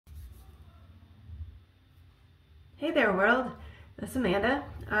Hey there world, this is Amanda.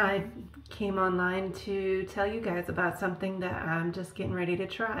 I came online to tell you guys about something that I'm just getting ready to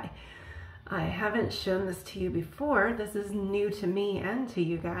try. I haven't shown this to you before. This is new to me and to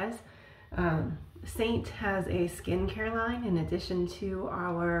you guys. Seint has a skincare line in addition to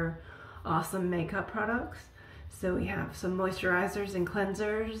our awesome makeup products. So we have some moisturizers and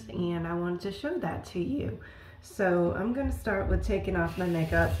cleansers, and I wanted to show that to you. So I'm going to start with taking off my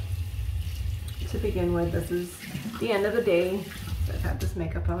makeup. To begin with, this is the end of the day. I've had this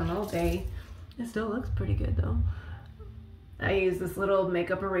makeup on all day. It still looks pretty good though. I use this little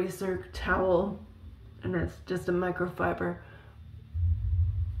makeup eraser towel, and it's just a microfiber.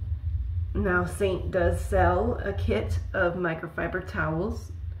 Now Seint does sell a kit of microfiber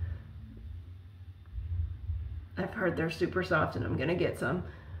towels. I've heard they're super soft and I'm gonna get some.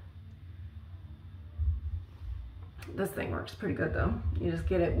 This thing works pretty good though. You just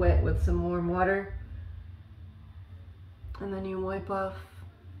get it wet with some warm water and then you wipe off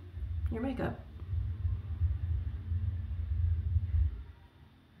your makeup.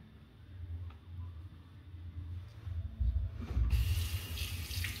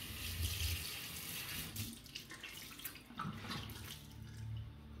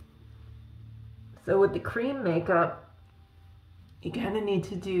 So with the cream makeup, you kind of need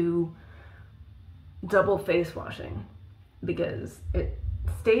to do double face washing because it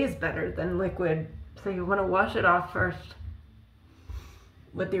stays better than liquid. So you want to wash it off first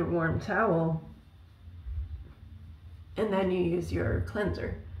with your warm towel, and then you use your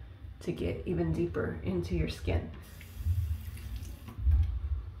cleanser to get even deeper into your skin.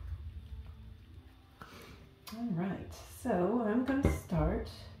 All right, so I'm going to start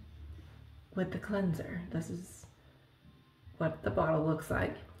with the cleanser. This is what the bottle looks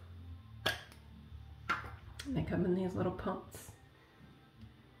like. And they come in these little pumps.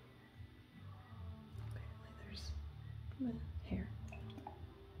 Apparently there's hair.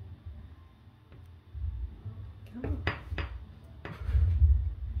 Come on.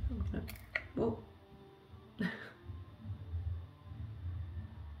 Whoa.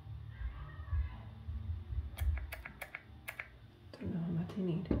 Don't know how much I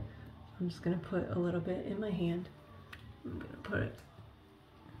need. I'm just gonna put a little bit in my hand. I'm gonna put it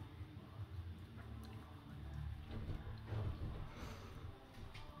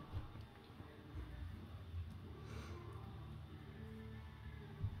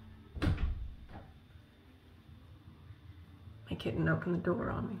my kitten opened the door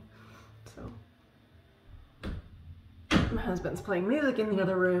on me. So my husband's playing music in the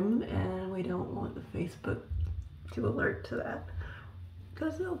other room and we don't want the Facebook to alert to that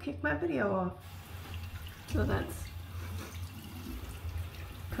because they'll kick my video off. So that's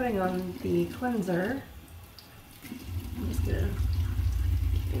putting on the cleanser. I'm just gonna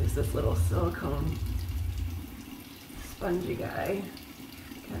use this little silicone spongy guy,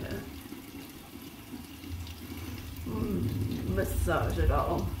 kind of massage it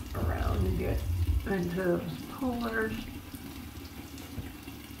all around and get into pores.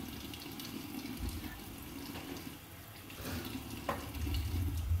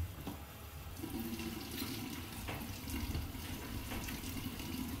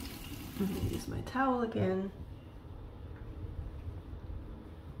 I'm going to use my towel again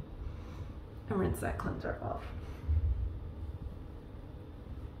and rinse that cleanser off.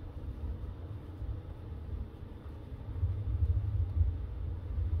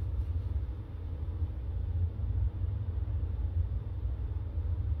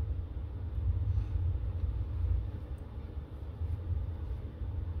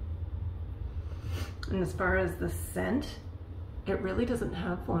 And as far as the scent, it really doesn't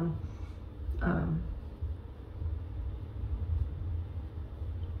have one.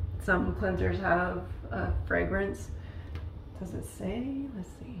 Some cleansers have a fragrance. Does it say? Let's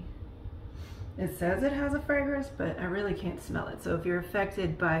see. It says it has a fragrance, but I really can't smell it. So if you're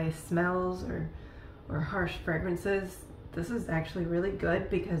affected by smells or harsh fragrances, this is actually really good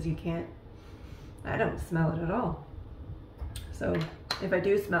because you can't, I don't smell it at all. So if I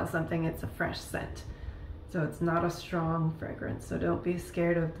do smell something, it's a fresh scent. So it's not a strong fragrance. So don't be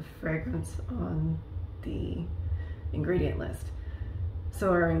scared of the fragrance on the ingredient list. So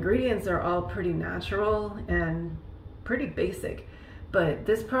our ingredients are all pretty natural and pretty basic, but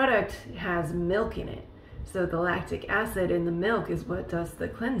this product has milk in it. So the lactic acid in the milk is what does the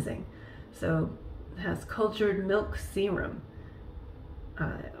cleansing. So it has cultured milk serum,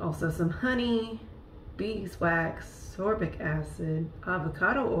 also some honey, beeswax, sorbic acid,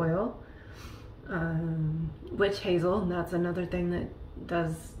 avocado oil, witch hazel, and that's another thing that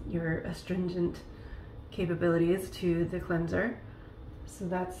does your astringent capabilities to the cleanser. So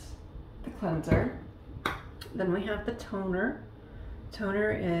that's the cleanser. Then we have the toner.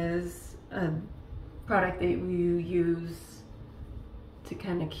 Toner is a product that you use to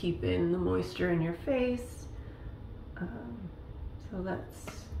kind of keep in the moisture in your face. So let's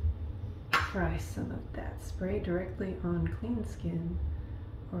try some of that. Spray directly on clean skin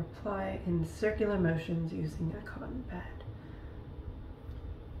or apply in circular motions using a cotton pad.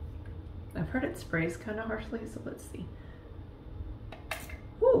 I've heard it sprays kind of harshly, so let's see.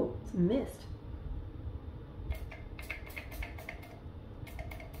 Ooh, it's a mist.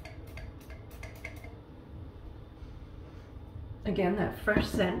 Again, that fresh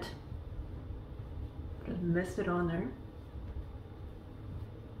scent. Just mist it on there.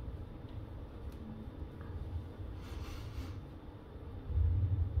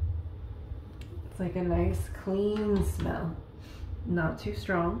 It's like a nice clean smell, not too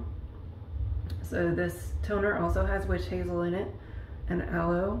strong. So this toner also has witch hazel in it, and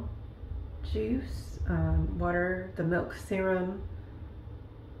aloe juice, water, the milk serum,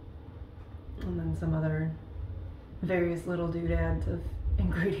 and then some other various little doodads of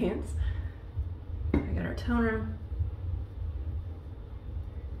ingredients. We got our toner.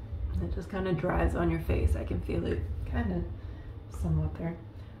 It just kind of dries on your face. I can feel it kind of somewhat there.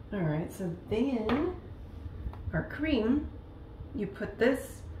 All right, so then our cream, you put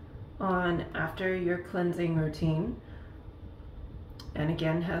this on after your cleansing routine. And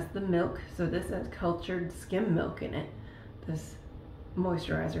again, has the milk. So this has cultured skim milk in it, this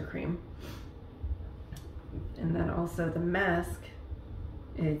moisturizer cream. And then also the mask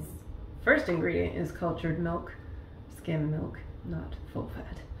is, first ingredient is cultured milk, skim milk, not full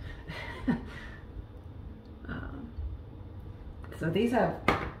fat. So these have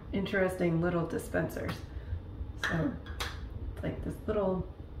interesting little dispensers. So it's like this little,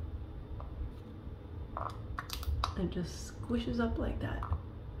 it just squishes up like that.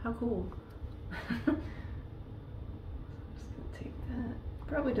 How cool. I'm just gonna take that.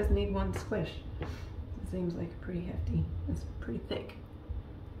 Probably just need one squish. It seems like pretty hefty. It's pretty thick.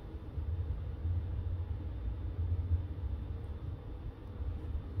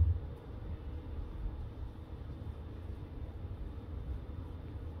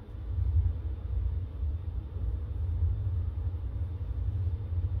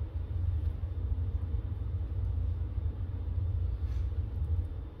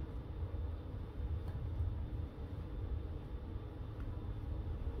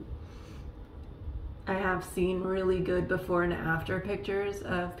 I have seen really good before and after pictures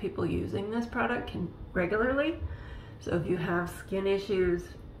of people using this product regularly. So if you have skin issues,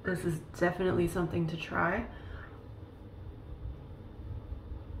 this is definitely something to try.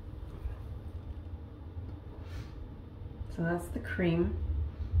 So that's the cream.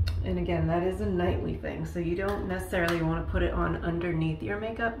 And again, that is a nightly thing. So you don't necessarily want to put it on underneath your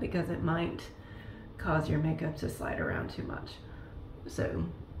makeup because it might cause your makeup to slide around too much. So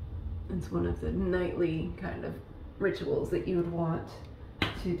it's one of the nightly kind of rituals that you would want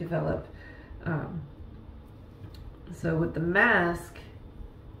to develop. So with the mask,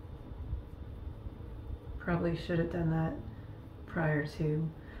 probably should have done that prior to,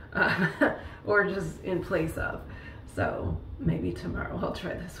 or just in place of. So maybe tomorrow I'll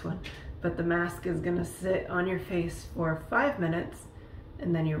try this one. But the mask is gonna sit on your face for 5 minutes,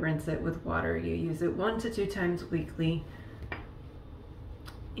 and then you rinse it with water. You use it 1 to 2 times weekly.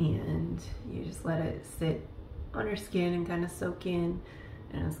 And you just let it sit on your skin and kind of soak in,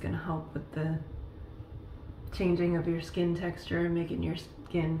 and it's going to help with the changing of your skin texture and making your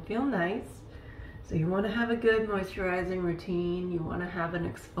skin feel nice. So you want to have a good moisturizing routine, you want to have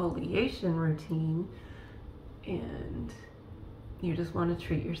an exfoliation routine, and you just want to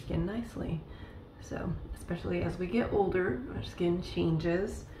treat your skin nicely. So especially as we get older, our skin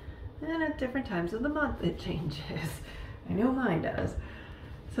changes, and at different times of the month it changes. I know mine does.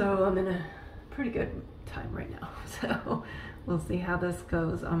 So I'm in a pretty good time right now. So we'll see how this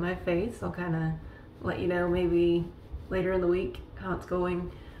goes on my face. I'll kind of let you know maybe later in the week how it's going.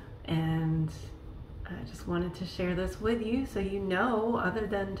 And I just wanted to share this with you so you know, other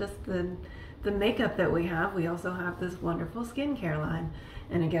than just the makeup that we also have this wonderful skincare line.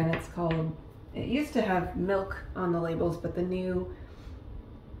 And again, it's called, it used to have milk on the labels, but the new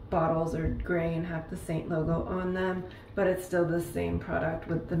bottles are gray and have the Seint logo on them, but it's still the same product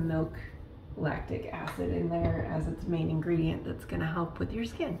with the milk lactic acid in there as its main ingredient that's going to help with your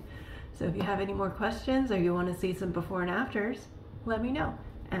skin. So if you have any more questions or you want to see some before and afters, let me know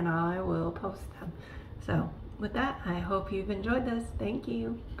and I will post them. So with that, I hope you've enjoyed this. Thank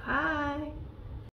you. Bye.